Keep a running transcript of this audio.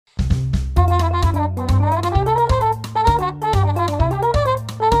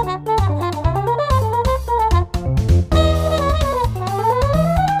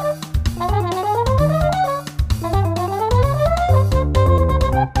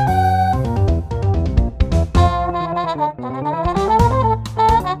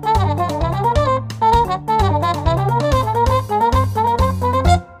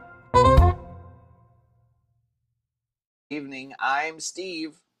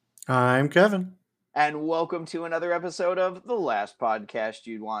Steve. I'm Kevin. And welcome to another episode of The Last Podcast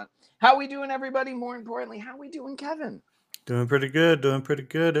You'd Want. How we doing, everybody? More importantly, how we doing, Kevin? Doing pretty good,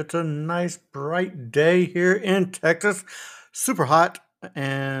 It's a nice, bright day here in Texas. Super hot,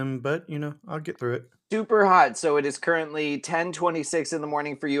 but I'll get through it. Super hot. So it is currently 10:26 in the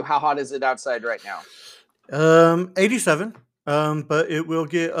morning for you. How hot is it outside right now? 87. But it will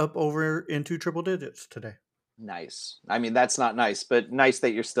get up over into triple digits today. Nice. I mean, that's not nice, but nice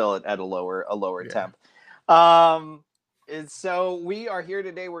that you're still at a lower temp. So we are here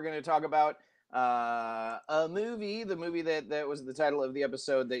today. We're going to talk about a movie, the movie that was the title of the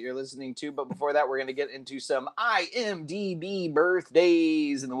episode that you're listening to. But before that, we're going to get into some IMDb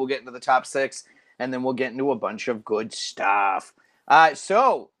birthdays, and then we'll get into the top 6, and then we'll get into a bunch of good stuff.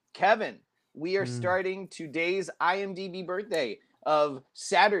 So, Kevin, we are starting today's IMDb birthday of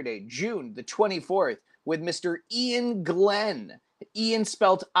Saturday, June the 24th, with Mr. Iain Glen. Ian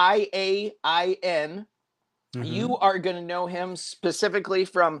spelled I-A-I-N. You are going to know him specifically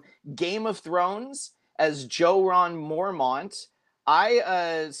from Game of Thrones as Jorah Mormont.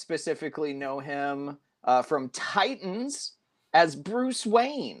 I specifically know him from Titans as Bruce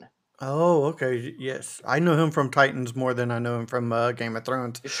Wayne. Oh, okay. Yes. I know him from Titans more than I know him from Game of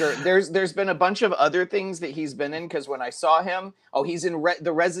Thrones. Sure. There's been a bunch of other things that he's been in, because when I saw him, he's in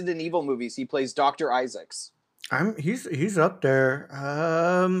the Resident Evil movies. He plays Dr. Isaacs. He's up there.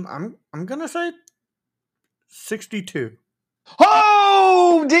 I'm gonna say 62.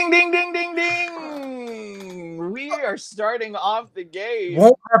 Oh, ding, ding, ding, ding, ding. We are starting off the game.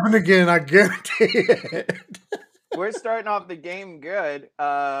 Won't happen again, I guarantee it. We're starting off the game good.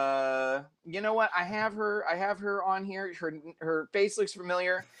 You know what? I have her on here. Her face looks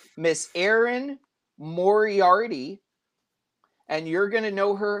familiar. Miss Erin Moriarty. And you're going to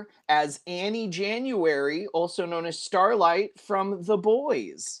know her as Annie January, also known as Starlight from The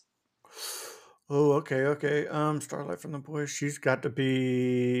Boys. Oh, okay. Starlight from The Boys. She's got to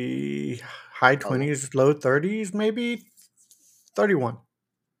be high 20s, low 30s, maybe 31.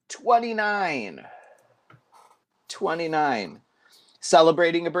 29.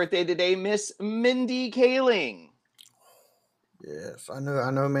 Celebrating a birthday today, Miss Mindy Kaling. Yes, I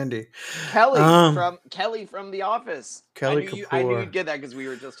know Mindy. Kelly from The Office. Kelly I knew you'd get that because we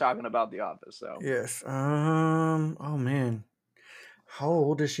were just talking about The Office. So yes. Oh man, how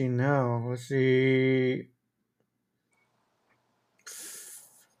old is she now? Let's see.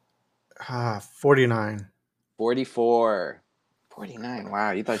 49. 44. 49.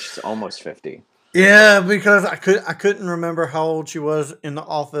 Wow, you thought she's almost 50. Yeah, because I couldn't remember how old she was in The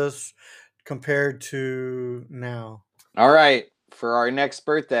Office compared to now. All right, for our next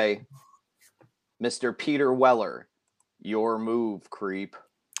birthday, Mr. Peter Weller. Your move, creep.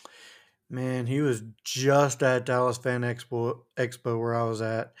 Man, he was just at Dallas Fan Expo where I was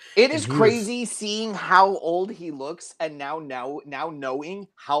at. It is crazy seeing how old he looks and now knowing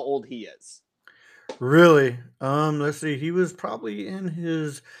how old he is. Really? Let's see. He was probably in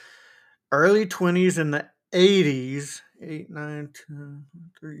his early 20s in the 80s. 8, 9, 10,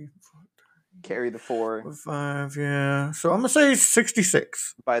 3, 4, 3. Carry the 4. 5, yeah. So I'm going to say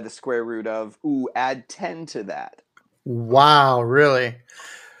 66. By the square root of, add 10 to that. Wow, really?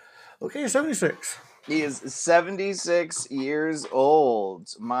 Okay, 76. He is 76 years old.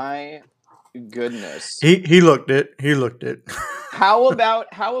 My goodness. He looked it. How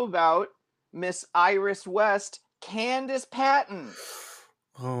about Miss Iris West, Candace Patton?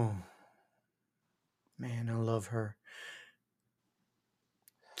 Oh, man, I love her.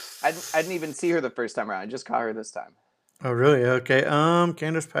 I didn't even see her the first time around. I just caught her this time. Oh, really? Okay.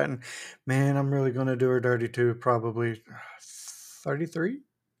 Candace Patton. Man, I'm really going to do her dirty too. Probably 33?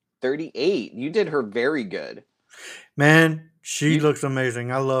 38. You did her very good. Man, she looks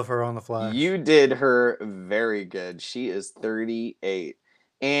amazing. I love her on The Flash. You did her very good. She is 38.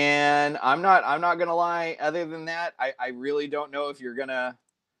 And I'm not gonna lie, other than that, I really don't know if you're gonna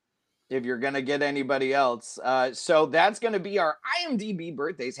get anybody else. So that's gonna be our IMDb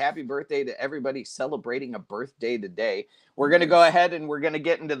birthdays. Happy birthday to everybody celebrating a birthday today. We're gonna go ahead and we're gonna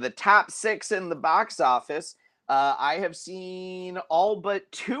get into the top 6 in the box office. I have seen all but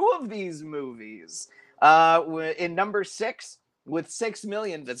 2 of these movies. In number 6 with 6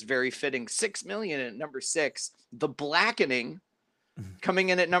 million, that's very fitting. 6 million at number 6. The Blackening, coming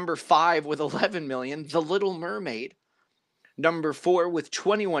in at number 5 with 11 million. The Little Mermaid, number 4 with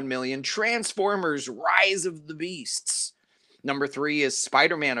 21 million. Transformers: Rise of the Beasts. Number 3 is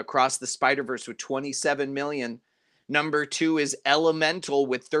Spider-Man Across the Spider-Verse with 27 million. Number 2 is Elemental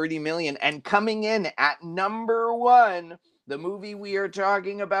with 30 million. And coming in at number 1, the movie we are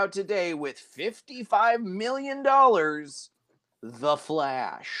talking about today with $55 million, The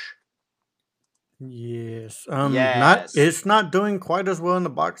Flash. Yes. Not Yes, it's not doing quite as well in the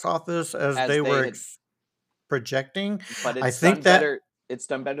box office as as they they were had, projecting. but I it's think done that better. It's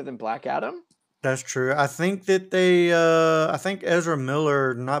done better than Black Adam. that's true. I think that I think Ezra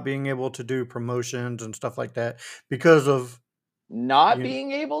Miller not being able to do promotions and stuff like that because of Not you.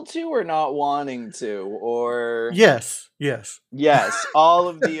 being able to, or not wanting to, or Yes, yes. yes, all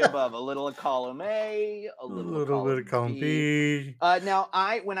of the above. A little column A, a A little little bit of column column B. B. Now,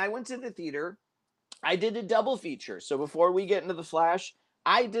 when I went to the theater, I did a double feature. So before we get into the Flash,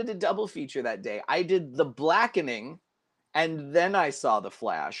 I did a double feature that day. I did The Blackening, and then I saw the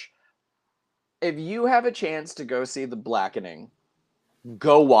Flash. If you have a chance to go see The Blackening,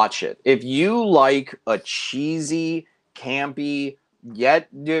 go watch it. If you like a cheesy, campy, yet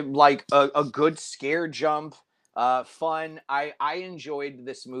like a good scare jump, fun. I enjoyed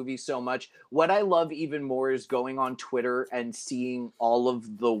this movie so much. What I love even more is going on Twitter and seeing all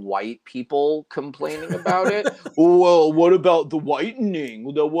of the white people complaining about it. Well, what about the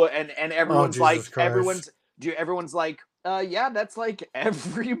whitening? The what? And Oh, everyone's Jesus like, Christ. everyone's like, yeah, that's like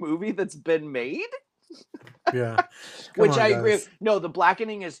every movie that's been made. Yeah. Come Which on, I agree with. guys. No, the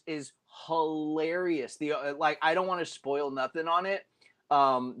blackening is hilarious. The like I don't want to spoil nothing on it.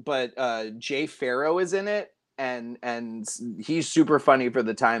 But Jay Farrow is in it, and he's super funny for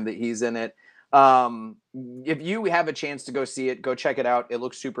the time that he's in it. If you have a chance to go see it, go check it out. It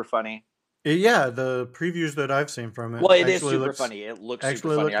looks super funny. Yeah, the previews that I've seen from it Well, it is super funny. It looks super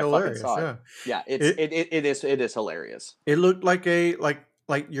actually funny. looked I fucking hilarious. saw it. Yeah. Yeah, It it is hilarious. it looked like a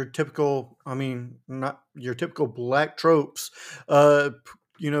like your typical, I mean, not your typical black tropes,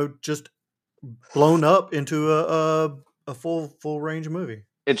 just blown up into a full range movie.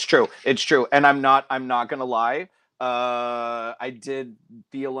 It's true. It's true. And I'm not gonna lie. I did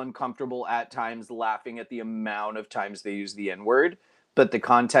feel uncomfortable at times laughing at the amount of times they use the N-word, but the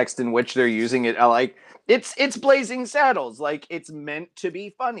context in which they're using it, I like it's Blazing Saddles. Like it's meant to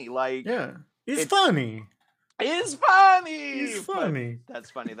be funny. Like Yeah. He's it's funny. is He's funny. But funny.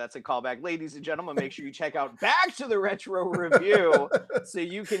 that's funny. That's a callback. Ladies and gentlemen, make sure you check out Back to the Retro Review so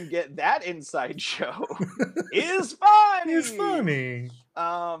you can get that inside show. Is He's funny.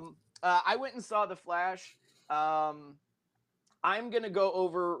 funny. I went and saw The Flash. Um, I'm gonna go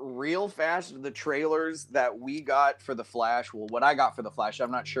over real fast the trailers that we got for The Flash. Well, what I got for The Flash,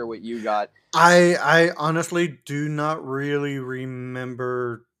 I'm not sure what you got. I honestly do not really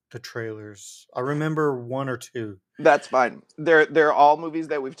remember the trailers. I remember one or two. That's fine. They're all movies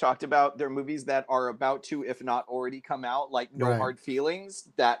that we've talked about. They're movies that are about to, if not already, come out. Like No Right. Hard Feelings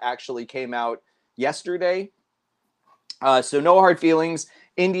that actually came out yesterday. So No Hard Feelings,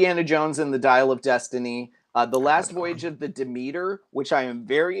 Indiana Jones and the Dial of Destiny, The I got Last that Voyage one. of the Demeter, which I am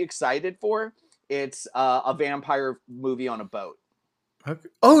very excited for. It's a vampire movie on a boat. Okay.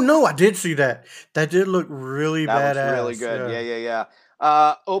 Oh no, I did see that. That did look really That looks really badass. good. Yeah.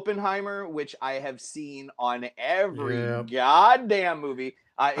 Yeah. Oppenheimer, which I have seen on every Yeah. goddamn movie,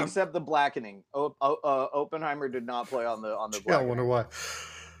 I'm, except The Blackening. Oppenheimer did not play on the yeah, I wonder Blackening. why.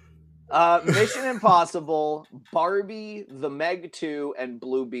 Mission Impossible, Barbie, The Meg 2, and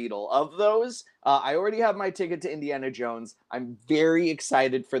Blue Beetle. Of those, I already have my ticket to Indiana Jones. I'm very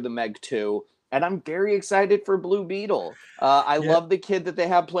excited for The Meg 2, and I'm very excited for Blue Beetle. I Yeah. love the kid that they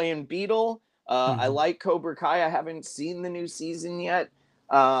have playing Beetle. I Mhm. like Cobra Kai. I haven't seen the new season yet,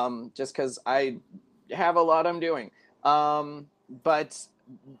 just because I have a lot I'm doing. But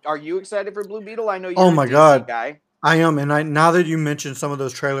are you excited for Blue Beetle? I know Oh you're a my DC god. guy. I am, and I now that you mentioned some of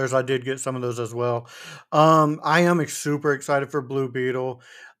those trailers, I did get some of those as well. I am super excited for Blue Beetle.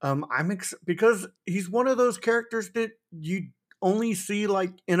 Because he's one of those characters that you only see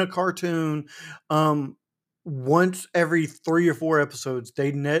like in a cartoon, um, once every 3 or 4 episodes.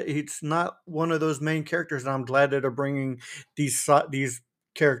 It's not one of those main characters, and I'm glad that they're bringing these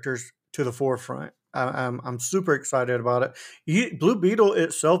characters to the forefront. I'm super excited about it. Blue Beetle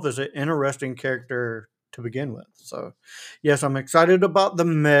itself is an interesting character to begin with. So, yes, I'm excited about the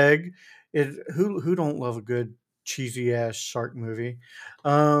Meg. Who don't love a good cheesy ass shark movie?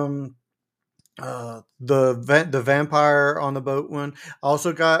 Um, the vampire on the boat one. I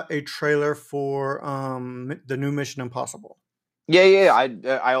also got a trailer for the new Mission Impossible. Yeah.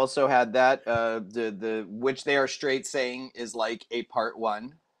 I also had that. The which they are straight saying is like a part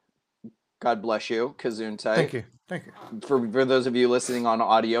one. God bless you, Thank Kazoon you, thank you. For those of you listening on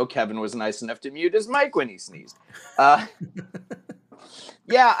audio, Kevin was nice enough to mute his mic when he sneezed. Uh,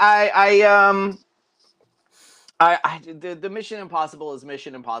 yeah, the Mission Impossible is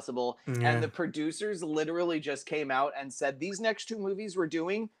Mission Impossible, and Yeah. the producers literally just came out and said these next two movies we're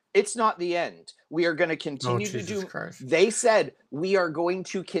doing, It's not the end. We are going to Oh, continue to Jesus do. Christ. They said we are going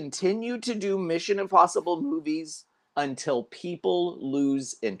to continue to do Mission Impossible movies until people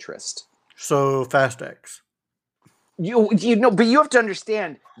lose interest. So Fast X. You know, but you have to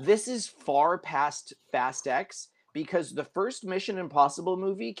understand this is far past Fast X because the first Mission Impossible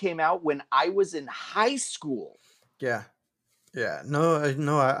movie came out when I was in high school. Yeah. Yeah. No,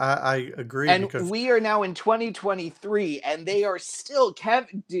 I agree And because we are now in 2023 and they are still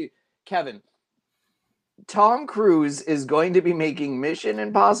Kevin, Tom Cruise is going to be making Mission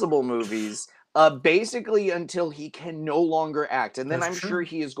Impossible movies basically until he can no longer act. And then that's I'm sure true.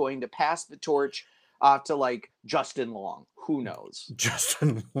 he is going to pass the torch off to like Justin Long. Who knows?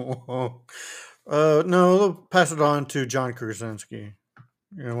 Justin Long. No, they'll pass it on to John Krasinski.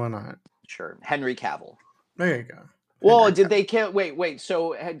 Yeah, why not? Sure. Henry Cavill. There you go. Well, Henry did Cavill. they kill? Wait.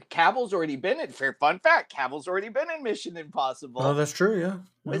 So had Cavill's already been in? Fair fun fact: Cavill's already been in Mission Oh, Impossible. that's true. Yeah.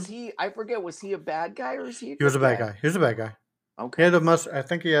 Yeah. Was he? I forget. Was he a bad guy or is he a He was good a bad guy? guy. He was a bad guy. He Okay. had a must. I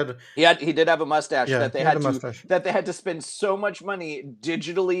think he had. He did have a mustache Yeah, that they he had a had mustache. to spend so much money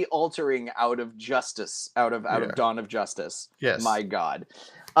digitally altering out of Yeah. Dawn of Justice. Yes. My God.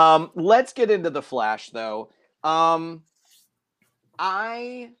 Let's get into the Flash though.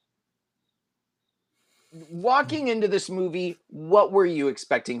 I walking into this movie, what were you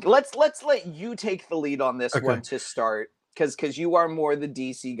expecting? Let's let you take the lead on this one Okay. to start, because you are more the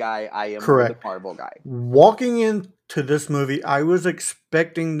DC guy, I am more the Correct. Marvel guy. Walking into this movie, I was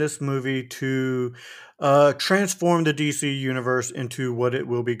expecting this movie to transform the DC universe into what it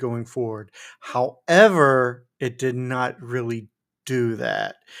will be going forward. However, it did not really do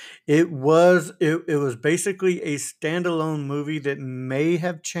that. It was basically a standalone movie that may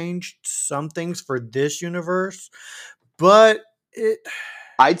have changed some things for this universe, but it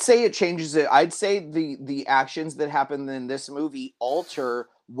I'd say it changes it. I'd say the actions that happen in this movie alter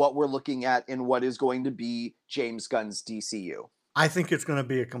what we're looking at in what is going to be James Gunn's DCU. I think it's going to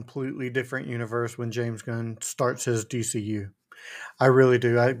be a completely different universe when James Gunn starts his DCU. I really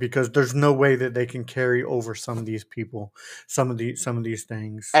do, because there's no way that they can carry over some of these people, some of these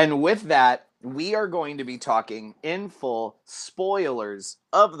things. And with that, we are going to be talking in full spoilers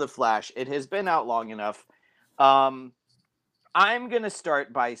of The Flash. It has been out long enough. I'm going to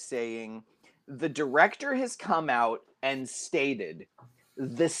start by saying the director has come out and stated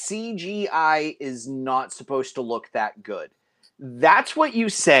the CGI is not supposed to look that good. That's what you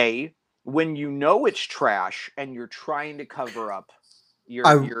say when you know it's trash and you're trying to cover up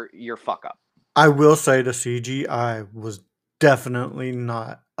I your fuck up. I will say the CGI was definitely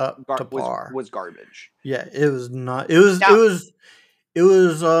not up to par. Was garbage. Yeah, it was not. It was Now, it was it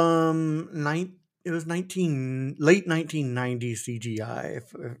was 19 late 1990s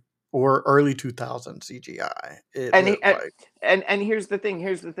CGI or early 2000 CGI. It and looked like. and here's the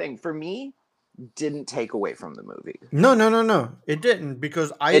thing. For me, didn't take away from the movie. No. It didn't,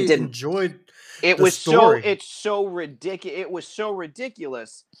 because I It didn't. enjoyed It the was story. it's so ridiculous. It was so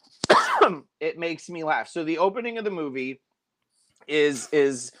ridiculous. It makes me laugh. So the opening of the movie is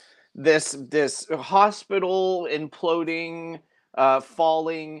this hospital imploding,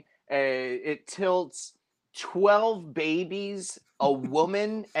 falling. It tilts 12 babies, a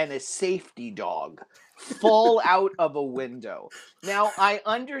woman, and a safety dog fall out of a window. Now I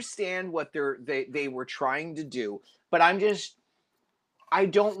understand what they were trying to do, but I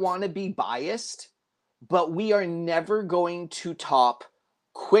don't want to be biased, but we are never going to top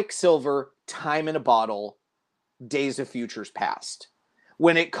Quicksilver, Time in a Bottle, Days of Futures Past.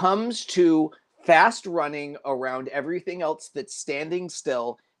 When it comes to fast running around everything else that's standing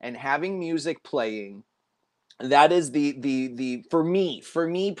still and having music playing, that is the for me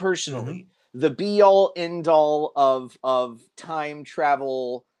personally, the be all end all of time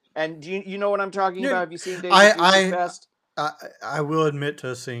travel. And do you know what I'm talking Yeah, about? Have you seen Days of Futures I Past? I will admit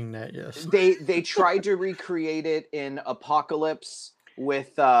to seeing that. Yes. They tried to recreate it in Apocalypse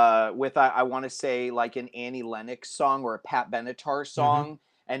with I want to say like an Annie Lennox song or a Pat Benatar Hmm. song,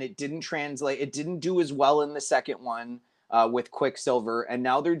 and it didn't translate. It didn't do as well in the second one with Quicksilver, and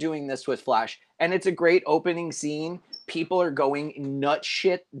now they're doing this with Flash, and it's a great opening scene. People are going nut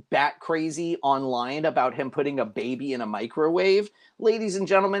shit bat crazy online about him putting a baby in a microwave. Ladies and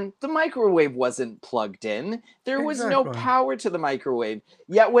gentlemen, the microwave wasn't plugged in. There was no Exactly. power to the microwave.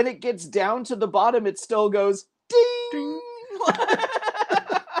 Yet when it gets down to the bottom, it still goes Ding. ding.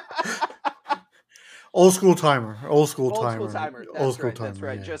 Old school timer. Old school Old school timer. timer. Old That's school right. That's timer.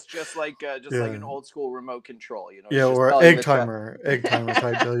 right. Yeah. Just like Yeah. an old school remote control. You know, Yeah, it's just or telling egg the timer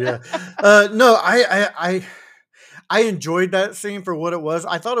type deal. Yeah. No, I enjoyed that scene for what it was.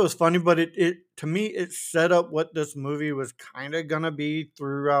 I thought it was funny, but it to me it set up what this movie was kind of gonna be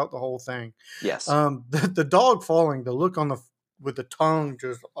throughout the whole thing. Yes. The dog falling, the look on the with the tongue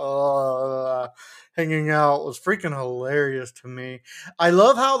just hanging out was freaking hilarious to me. I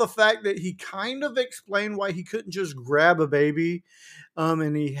love how the fact that he kind of explained why he couldn't just grab a baby,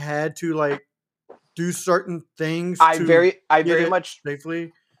 and he had to like do certain things to I get very it much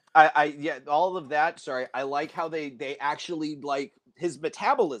safely. yeah, all of that. Sorry, I like how they actually like his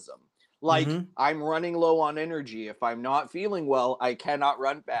metabolism. Like Hmm. I'm running low on energy. If I'm not feeling well, I cannot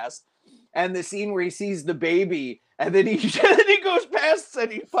run fast. And the scene where he sees the baby, and then he then he goes past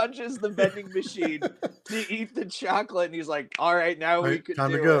and he punches the vending machine to eat the chocolate, and he's like, "All right, now we Right, could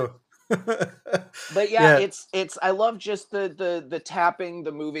time to do it." go. But yeah, Yeah. it's I love just the tapping,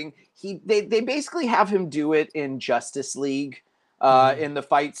 the moving. They basically have him do it in Justice League, Hmm. in the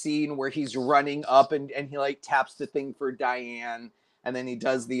fight scene where he's running up and he like taps the thing for Diane, and then he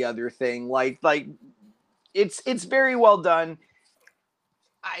does the other thing. Like it's very well done.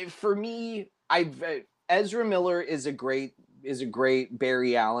 I for me, Ezra Miller is a great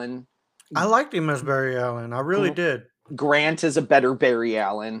Barry Allen. I liked him as Barry Allen. I really Gr- did. Grant is a better Barry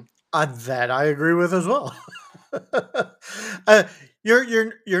Allen. That I agree with as well. uh,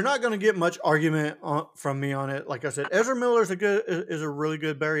 you're not going to get much argument from me on it. Like I said, Ezra Miller is a really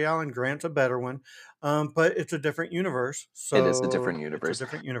good Barry Allen. Grant's a better one, but it's a different universe. It is a different So it's a universe.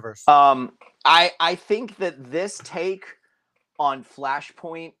 different universe. Um, I think that this take on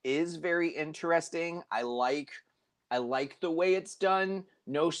Flashpoint is very interesting. I like the way it's done.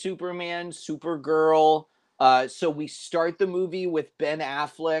 No Superman, Supergirl. So we start the movie with Ben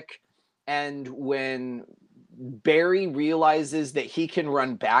Affleck, and when Barry realizes that he can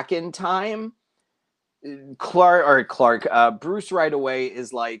run back in time, Bruce right away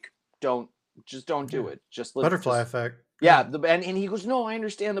is like, "Don't don't do Yeah, it. butterfly Just effect. yeah." Yeah. And he goes, "No, I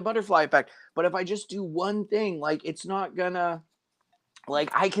understand the butterfly effect, but if I just do one thing, like it's not gonna like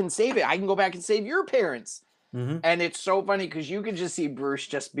I can save it. I can go back and save your parents." Hmm. And it's so funny because you could just see Bruce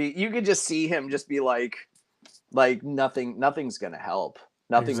you could just see him just be like nothing's gonna help.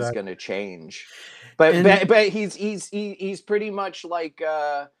 Nothing's Exactly. gonna change. And But he's pretty much like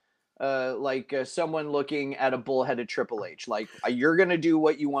someone looking at a bullheaded Triple H. Like you're gonna do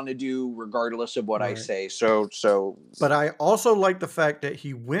what you want to do regardless of what I right. say. So But I also like the fact that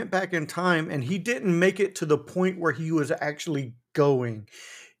he went back in time and he didn't make it to the point where he was actually going.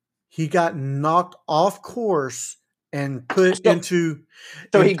 He got knocked off course and put so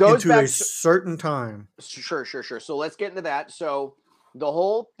so he goes into back. a certain time. Sure. So let's get into that. So the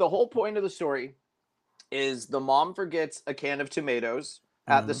whole point of the story is the mom forgets a can of tomatoes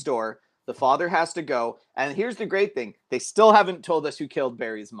at the Mhm. store. The father has to go, and here's the great thing: they still haven't told us who killed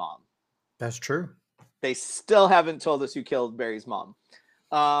Barry's mom. That's true. They still haven't told us who killed Barry's mom.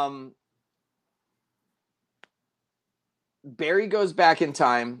 Um, Barry goes back in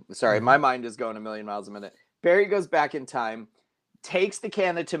time. Sorry, my Mhm. mind is going a million miles a minute. Barry goes back in time, takes the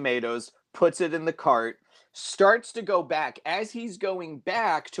can of tomatoes, puts it in the cart, starts to go back. As he's going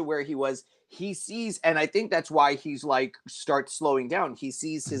back to where he was, he sees, and I think that's why he's like starts slowing down. He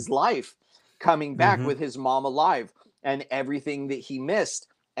sees his life coming back Mhm. with his mom alive and everything that he missed.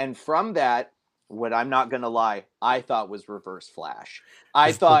 And from that, what I'm not gonna lie, I thought was Reverse Flash. I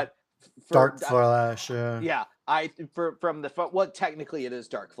It's the thought for Dark Flash, yeah. yeah, I for from the well, technically it is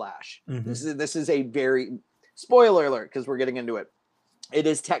Dark Flash. Mhm. This is a very spoiler alert because we're getting into it. It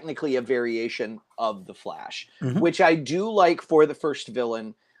is technically a variation of the Flash, Mhm. which I do like for the first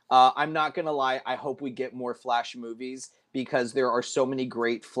villain. I'm not gonna lie, I hope we get more Flash movies because there are so many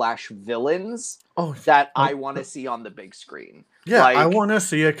great Flash villains Oh, that I oh, want to see on the big screen. yeah, I Like wanna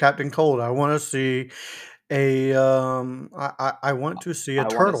see a Captain Cold. I wanna see I want to see a I want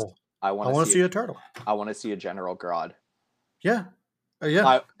to turtle. I I want to wanna see see a turtle. I want to see a General Grodd. Yeah.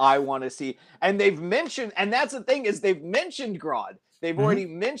 Yeah. I want to see, and they've mentioned, and that's the thing is they've mentioned Grodd. They've already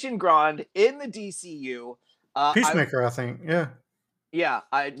Mhm. mentioned Grodd in the DCU. I Peacemaker, I think, yeah. yeah,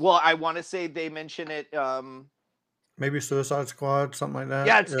 I want to say they mention it. Maybe Suicide Squad, something like that,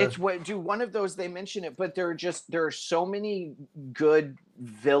 Yeah, yeah. it's what do one of those they mention it, but there are so many good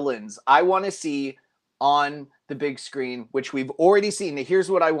villains I want to see on the big screen, which we've already seen. Now, here's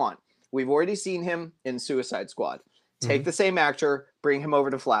what I want: we've already seen him in Suicide Squad. Take Mhm. the same actor, bring him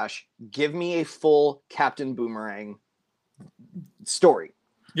over to Flash. Give me a full Captain Boomerang story.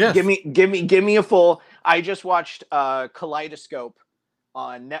 Yes. Give me a full. I just watched Kaleidoscope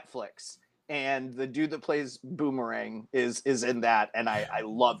on Netflix, and the dude that plays Boomerang is in that, and I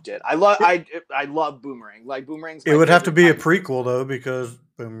loved it. I love Boomerang. Like Boomerang's It my would have to favorite be a type. prequel though, because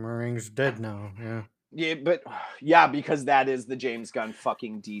Boomerang's dead now. Yeah. Yeah, but yeah, because that is the James Gunn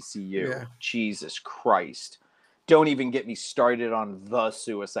fucking DCU. Yeah. Jesus Christ. Don't even get me started on the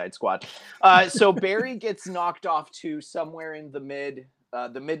Suicide Squad. So Barry gets knocked off to somewhere in the mid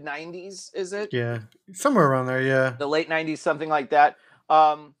 90s, is it? Yeah. Somewhere around there, yeah. The late 90s, something like that.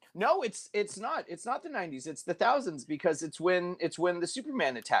 No, it's not the 90s, it's the thousands, because it's when the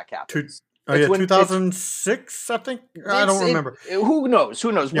Superman attack Two happens. oh It's yeah, when it's 2006, I think? I it's don't it remember. who knows?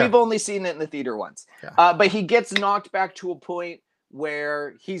 Who knows? Yeah. We've only seen it in the theater once. Yeah. But he gets knocked back to a point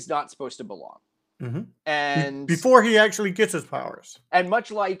where he's not supposed to belong. Mhm. And Before he actually gets his powers. and much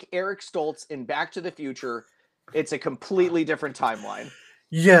like Eric Stoltz in Back to the Future, it's a completely different timeline.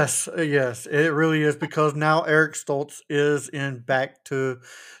 Yes, yes, it really is because now Eric Stoltz is in Back to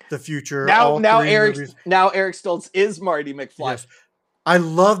the Future, Now all now 3 Eric movies. now Eric Stoltz is Marty McFly. Yes. I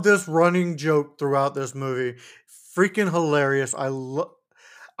love this running joke throughout this movie. Freaking hilarious.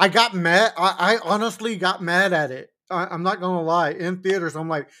 I got mad. I honestly got mad at it. I'm not gonna lie. In theaters, I'm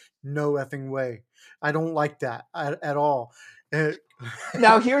like, no effing way. I don't like that at all. It-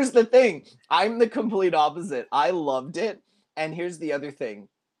 Now here's the thing. I'm the complete opposite. I loved it. And here's the other thing.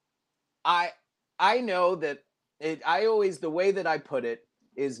 I I know that I always, the way that I put it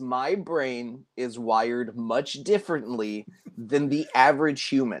is, my brain is wired much differently than the average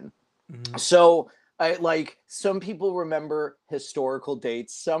human. Mhm. So like, some people remember historical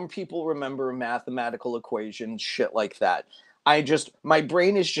dates, some people remember mathematical equations, shit like that. My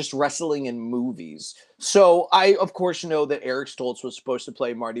brain is just wrestling in movies. So I of course know that Eric Stoltz was supposed to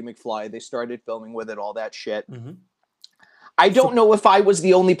play Marty McFly. They started filming with it, all that shit. Mhm. I don't So, know if I was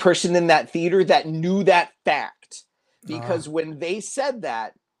the only person in that theater that knew that fact, uh, because when they said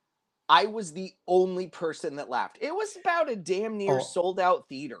that, I was the only person that laughed. It was about a damn near oh, sold out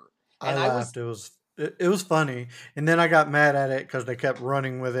theater. I And I was, laughed. It was funny, and then I got mad at it because they kept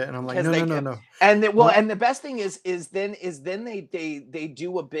running with it, and I'm like, because no, they no, no, kept, no. and the best thing is then they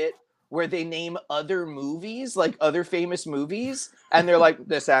do a bit where they name other movies, like other famous movies, and they're like,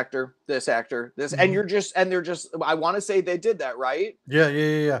 this actor, this actor, this, and Mhm. they're just, I want to say they did that, right? Yeah, yeah,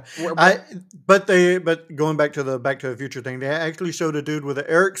 yeah, yeah. But But going Back to the Future thing, they actually showed a dude with an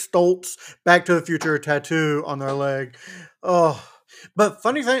Eric Stoltz Back to the Future tattoo on their leg. Oh, but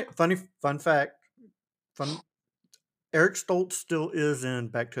fun fact, fun. Eric Stoltz still is in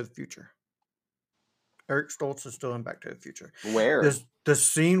Back to the Future. Eric Stoltz is still in Back to the Future. where? This the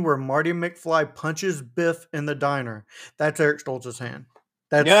scene where Marty McFly punches Biff in the diner. That's Eric Stoltz's hand.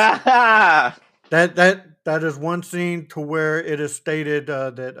 That's Yeah. that is one scene to where it is stated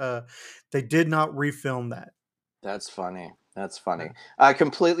that they did not refilm that. That's funny. That's Yeah. funny.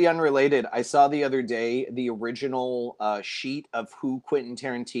 Completely unrelated. I saw the other day the original sheet of who Quentin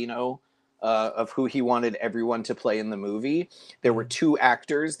Tarantino, of who he wanted everyone to play in the movie. There were Mhm. two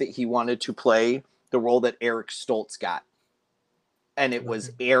actors that he wanted to play the role that Eric Stoltz got, and it was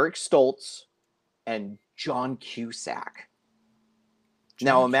Okay. Eric Stoltz and John Cusack.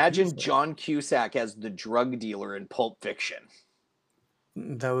 Now John imagine Cusack. John Cusack as the drug dealer in Pulp Fiction.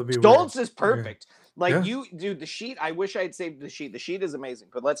 That would be weird. Stoltz is Yeah. perfect. Like, Yeah. you, dude, the sheet. I wish I had saved the sheet. The sheet is amazing.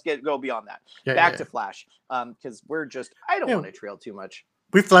 But let's go beyond that. Yeah. Back Yeah. to Flash. Because we're just. I don't Yeah. want to trail too much.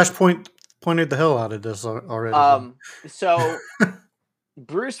 We pointed the hell out of this already. So. So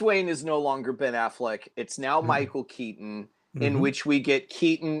Bruce Wayne is no longer Ben Affleck. It's now Michael Keaton, in Mm-hmm. which we get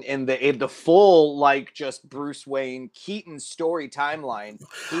Keaton in the full, like, just Bruce Wayne Keaton story timeline.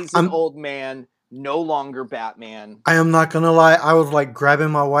 He's an I'm old man, no longer Batman. I am not gonna lie. I was like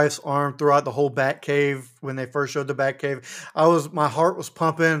grabbing my wife's arm throughout the whole Batcave when they first showed the Batcave. My heart was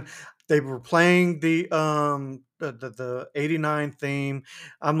pumping. They were playing the '89 theme.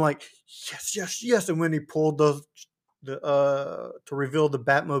 I'm like, yes, yes, yes. And when he pulled the to reveal the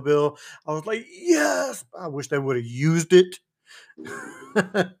Batmobile, I was like, yes. I wish they would have used it.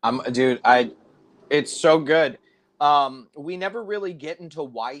 Dude, it's so good. We never really get into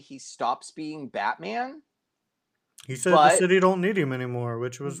why he stops being Batman, He said the but city don't need him anymore,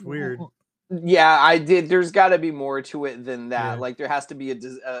 which was weird. yeah, I did. There's got to be more to it than that. Yeah, Like, there has to be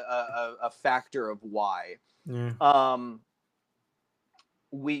a factor of why. yeah. Um,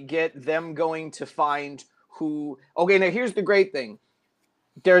 we get them going to find who. Okay, now here's the great thing.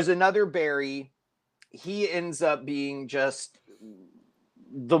 There's another Barry. He ends up being just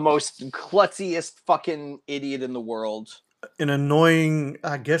the most klutziest fucking idiot in the world. An annoying.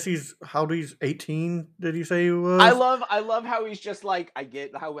 I guess he's how old? He's 18. Did he say he I was? love I love how he's just like, I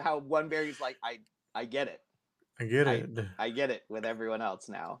get how one Barry's like, I get it. I get I it. I get it with everyone else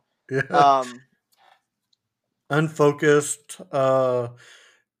now. Yeah, Um unfocused.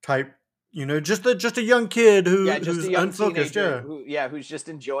 Type. Just a young kid yeah, just a who's young unfocused. teenager Yeah. who's just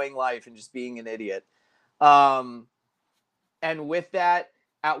enjoying life and just being an idiot. Um, and with that,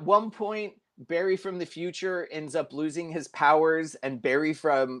 at one point, Barry from the future ends up losing his powers, and Barry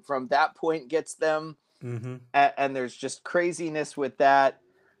from that point gets them, Mhm. and there's just craziness with that.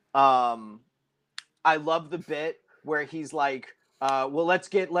 Um, I love the bit where he's like, "Well, let's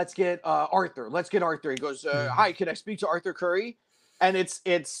get Arthur. Let's get Arthur." He goes, Mhm. "Hi, can I speak to Arthur Curry?" And it's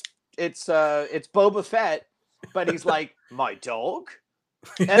Boba Fett, but he's like, "My dog,"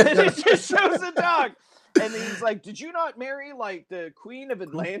 and then it just shows the dog, and he's like, "Did you not marry like the Queen of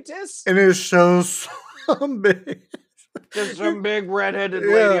Atlantis?" And it shows some big Just some big redheaded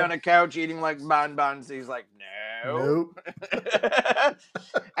lady Yeah. on a couch eating like bonbons. He's like, "No." Nope.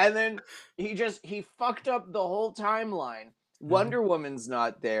 And then he fucked up the whole timeline. Mhm. Wonder Woman's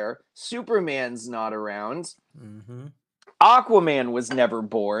not there. Superman's not around. Mhm. Aquaman was never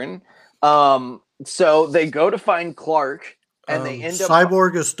born. So they go to find Clark, and they end up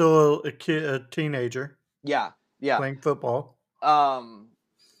Cyborg is still a teenager yeah, yeah. playing football. Um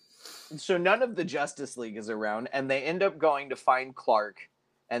so none of the Justice League is around, and they end up going to find Clark,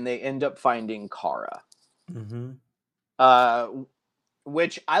 and they end up finding Kara. Mhm. Uh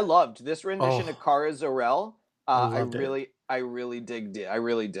which I loved. This rendition of Oh, Kara Zor-El, I I loved it. really, I really digged it. I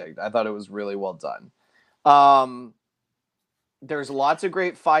really digged. I thought it was really well done. Um, there's lots of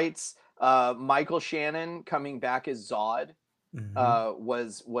great fights. Michael Shannon coming back as Zod Mhm.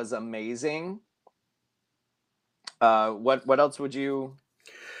 was amazing. What else would you?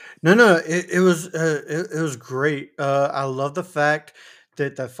 No, no, it was great. I love the fact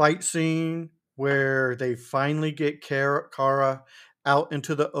that the fight scene where they finally get Kara out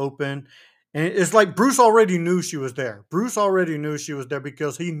into the open, and it's like Bruce already knew she was there. Bruce already knew she was there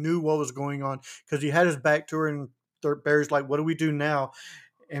because he knew what was going on because he had his back to her, and Barry's like, "What do we do now?"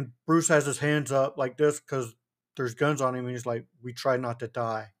 And Bruce has his hands up like this because there's guns on him, and he's like, "We try not to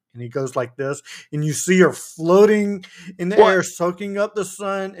die." And he goes like this, and you see her floating in the What? air, soaking up the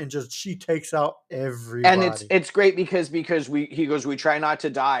sun, and just she takes out And everybody. it's great because we he goes, we try not to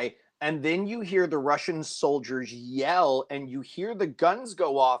die, and then you hear the Russian soldiers yell, and you hear the guns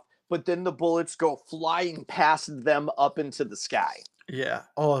go off, but then the bullets go flying past them up into the sky. Yeah.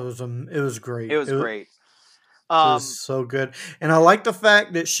 Oh, it was It great. was great. It was Um, so good, and I like the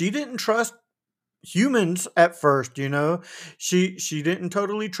fact that she didn't trust humans at first. She didn't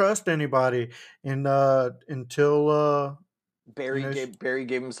totally trust anybody, and until Barry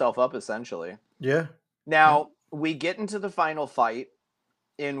gave himself up essentially. yeah, yeah. Now we get into the final fight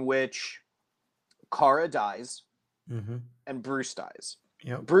in which Kara dies Hmm. and Bruce dies.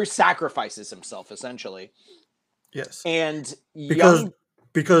 Yep. Bruce sacrifices himself essentially, Yes. and Because young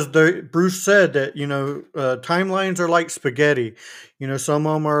Bruce said that, timelines are like spaghetti. Some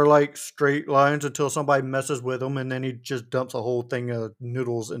of them are like straight lines until somebody messes with them, and then he just dumps a whole thing of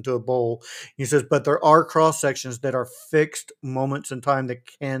noodles into a bowl. He says, but there are cross sections that are fixed moments in time that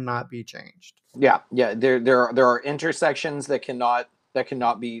cannot be changed. yeah, there are intersections that cannot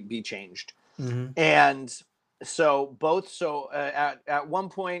be changed. Hmm. And at one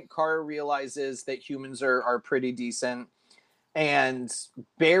point Kara realizes that humans are pretty decent, and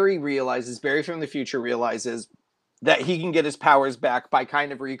Barry from the future realizes that he can get his powers back by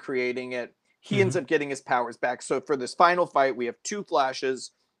kind of recreating it. He ends Hmm. up getting his powers back. So for this final fight, we have two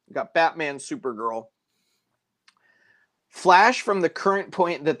Flashes. We got Batman, Supergirl. Flash, from the current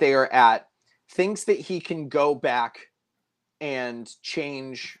point that they are at, thinks that he can go back and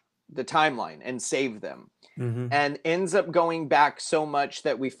change the timeline and save them, Hmm. and ends up going back so much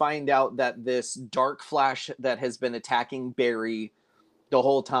that we find out that this dark Flash that has been attacking Barry the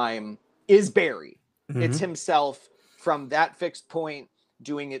whole time is Barry. It's Hmm. himself from that fixed point,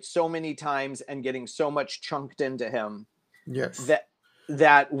 doing it so many times and getting so much chunked into him Yes.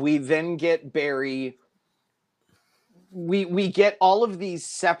 that we then get Barry. We get all of these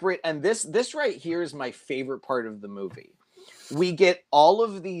separate, and this right here is my favorite part of the movie. We get all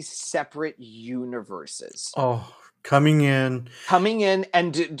of these separate universes Oh, coming in coming in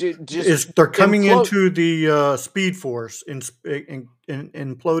and just is they're coming implode into the Speed Force and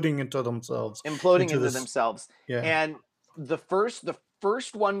imploding into themselves, imploding into into this. themselves. Yeah. And the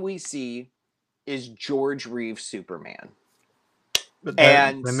first one we see is George Reeves Superman, But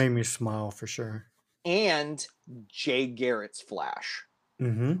and that made me smile for sure. and Jay Garrett's Flash,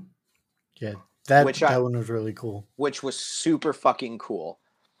 Mhm. Yeah, which I that one was really cool. which was super fucking cool.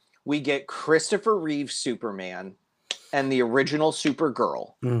 We get Christopher Reeves Superman and the original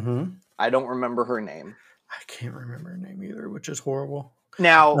Supergirl. Mhm. I don't remember her name. I can't remember her name either, which is horrible.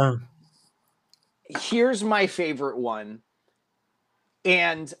 Now, Uh, here's my favorite one.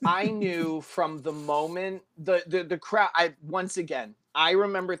 And I knew from the moment the crowd, I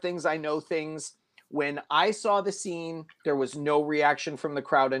remember things, I know things. When I saw the scene, there was no reaction from the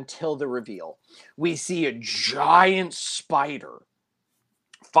crowd until the reveal. We see a giant spider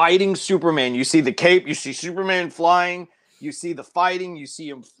fighting Superman. You see the cape, you see Superman flying, you see the fighting, you see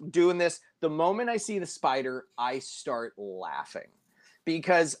him doing this. The moment I see the spider, I start laughing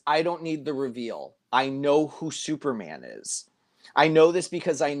because I don't need the reveal. I know who Superman is. I know this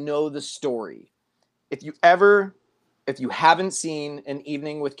because I know the story. If you haven't seen An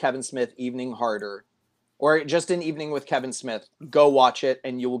Evening with Kevin Smith, Evening Harder, or just An Evening with Kevin Smith, go watch it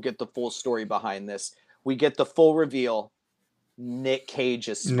and you will get the full story behind this. We get the full reveal. Nick Cage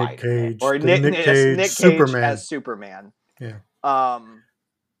as Nick Spider-Man, Cage, or the Nick Cage Nick Cage Superman. as Superman. Yeah.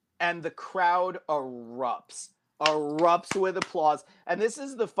 And the crowd erupts with applause. And this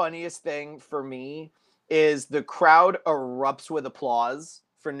is the funniest thing for me is the crowd erupts with applause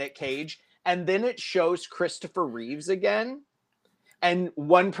for Nick Cage, and then it shows Christopher Reeves again, and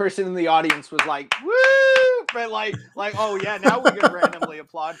one person in the audience was like, "Woo!" But like, oh yeah, now we can randomly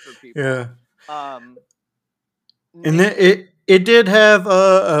applaud for people. Yeah. And Nick then it did have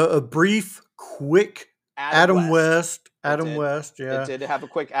a brief, quick Adam West. Adam West, yeah. It did have a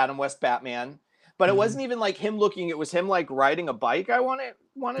quick Adam West Batman, but it wasn't even like him looking. It was him like riding a bike. I want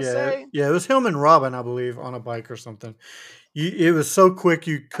to say. Yeah, it was him and Robin, I believe, on a bike or something. It was so quick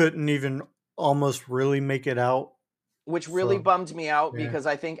you couldn't even almost really make it out. Which really bummed me out because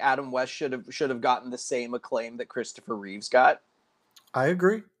I think Adam West should have gotten the same acclaim that Christopher Reeves got. I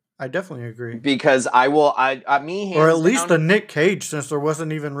agree. I definitely agree. Because or at least a Nick Cage, since there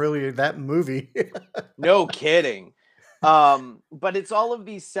wasn't even really that movie. No kidding. But it's all of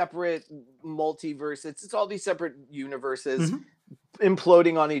these separate multiverses. It's all these separate universes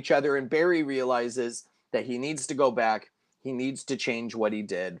imploding on each other. And Barry realizes that he needs to go back. He needs to change what he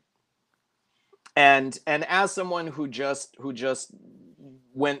did. And as someone who just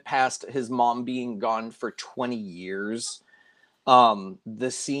went past his mom being gone for 20 years,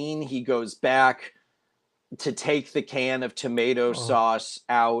 the scene he goes back to take the can of tomato sauce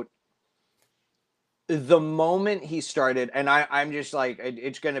out, the moment he started, and I'm just like,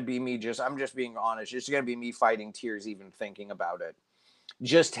 it's gonna be me, I'm just being honest, it's gonna be me fighting tears even thinking about it.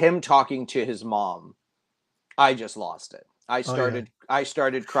 Just him talking to his mom, I just lost it. I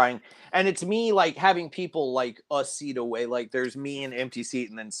started crying, and it's me like having people like a seat away, like there's me an empty seat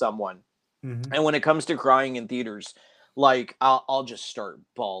and then someone. And when it comes to crying in theaters, like I'll just start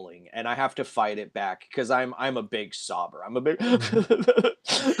bawling, and I have to fight it back because I'm a big sobber. I'm a big.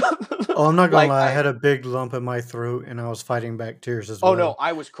 Oh, I'm not gonna lie. I had a big lump in my throat, and I was fighting back tears as well. Oh no,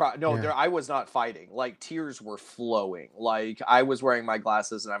 I was crying. No, I was not fighting. Like tears were flowing. Like I was wearing my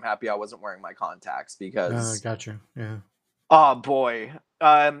glasses, and I'm happy I wasn't wearing my contacts because. Gotcha. Yeah. Oh boy.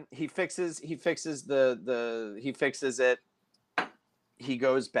 He fixes it. He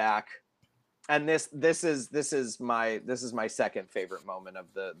goes back. And this is my second favorite moment of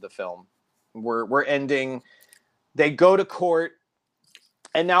the film. We're ending. They go to court,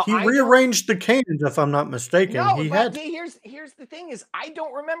 and now he rearranged the cans, if I'm not mistaken. No, here's the thing: is I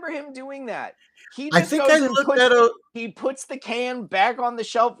don't remember him doing that. He just he puts the can back on the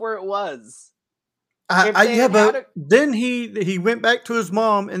shelf where it was. But then he went back to his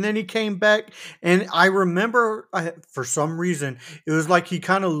mom, and then he came back, and I remember for some reason it was like he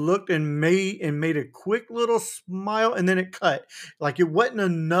kind of looked and made a quick little smile, and then it cut. Like it wasn't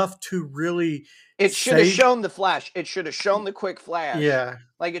enough to really. It should have shown the flash. It should have shown the quick flash. Yeah,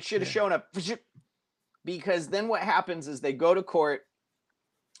 like it should have shown up, because then what happens is they go to court,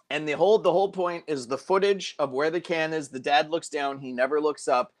 and the whole point is the footage of where the can is. The dad looks down. He never looks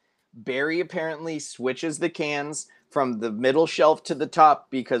up. Barry apparently switches the cans from the middle shelf to the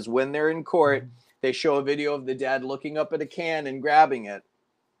top because when they're in court, they show a video of the dad looking up at a can and grabbing it.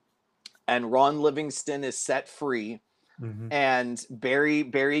 And Ron Livingston is set free. And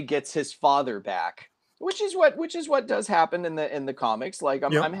Barry gets his father back, which is what does happen in the comics. Like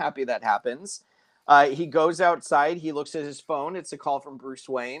I'm happy that happens. He goes outside, he looks at his phone, it's a call from Bruce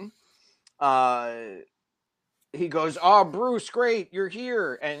Wayne. He goes, "Oh, Bruce, great, you're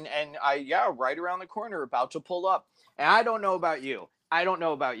here." And right around the corner, about to pull up. And I don't know about you. I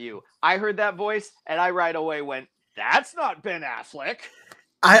heard that voice, and I right away went, "That's not Ben Affleck."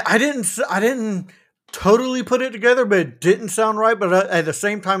 I didn't totally put it together, but it didn't sound right. But at the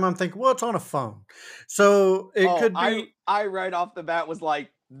same time, I'm thinking, well, it's on a phone, so it could be. I right off the bat was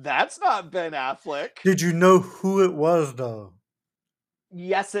like, "That's not Ben Affleck." Did you know who it was, though?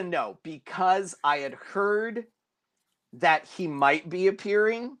 Yes and no, because I had heard that he might be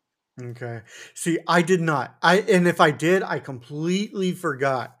appearing, Okay. See, I did not. And if I did, I completely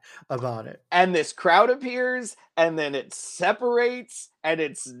forgot about it. And this crowd appears, and then it separates, and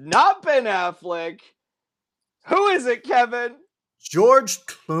it's not Ben Affleck. Who is it, Kevin? George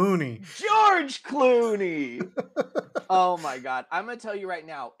Clooney. George Clooney. Oh my God. I'm going to tell you right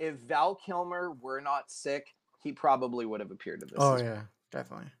now, if Val Kilmer were not sick, he probably would have appeared in this. Oh yeah,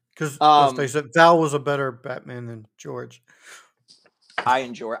 definitely. Because let's well. face it, Val was a better Batman than George. I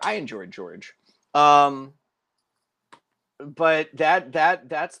enjoyed George. But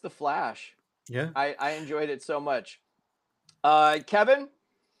that's the Flash. Yeah. I enjoyed it so much. Kevin,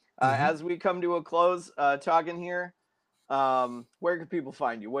 as we come to a close, talking here, where can people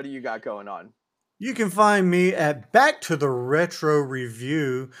find you? What do you got going on? You can find me at Back to the Retro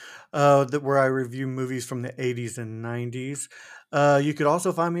Review, where I review movies from the 80s and 90s. You could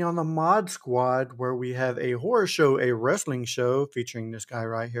also find me on the Mod Squad, where we have a horror show, a wrestling show featuring this guy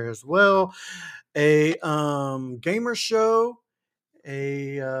right here as well, a gamer show,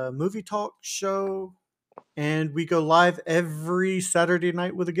 a movie talk show, and we go live every Saturday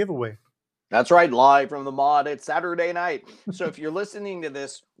night with a giveaway. That's right, live from the Mod. It's Saturday night. So if you're listening to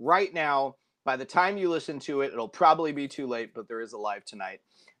this right now, by the time you listen to it, it'll probably be too late, but there is a live tonight.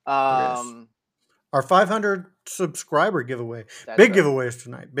 Our 500 subscriber giveaway. Big giveaways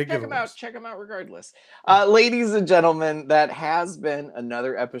tonight. Big giveaways. Check them out regardless. Ladies and gentlemen, that has been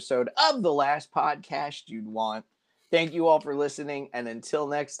another episode of The Last Podcast You'd Want. Thank you all for listening. And until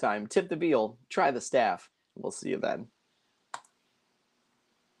next time, tip the veal, try the staff. We'll see you then.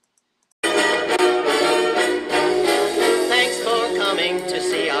 Thanks for coming to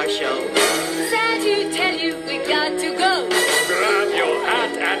see our show. Sad to tell you, we got to go. Grab your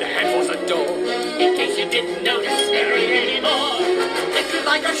hat and head for the door. In case you didn't notice, there ain't any more. If you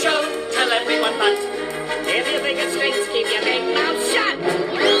like our show, tell everyone but. If you think it stinks, keep your big mouth shut.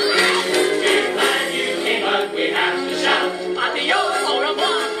 If I knew came out, we have to shout. Adios, au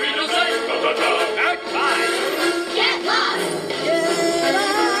revoir. We don't say ta-ta-ta. Out, bye. Get lost!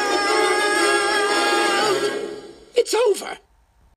 It's over.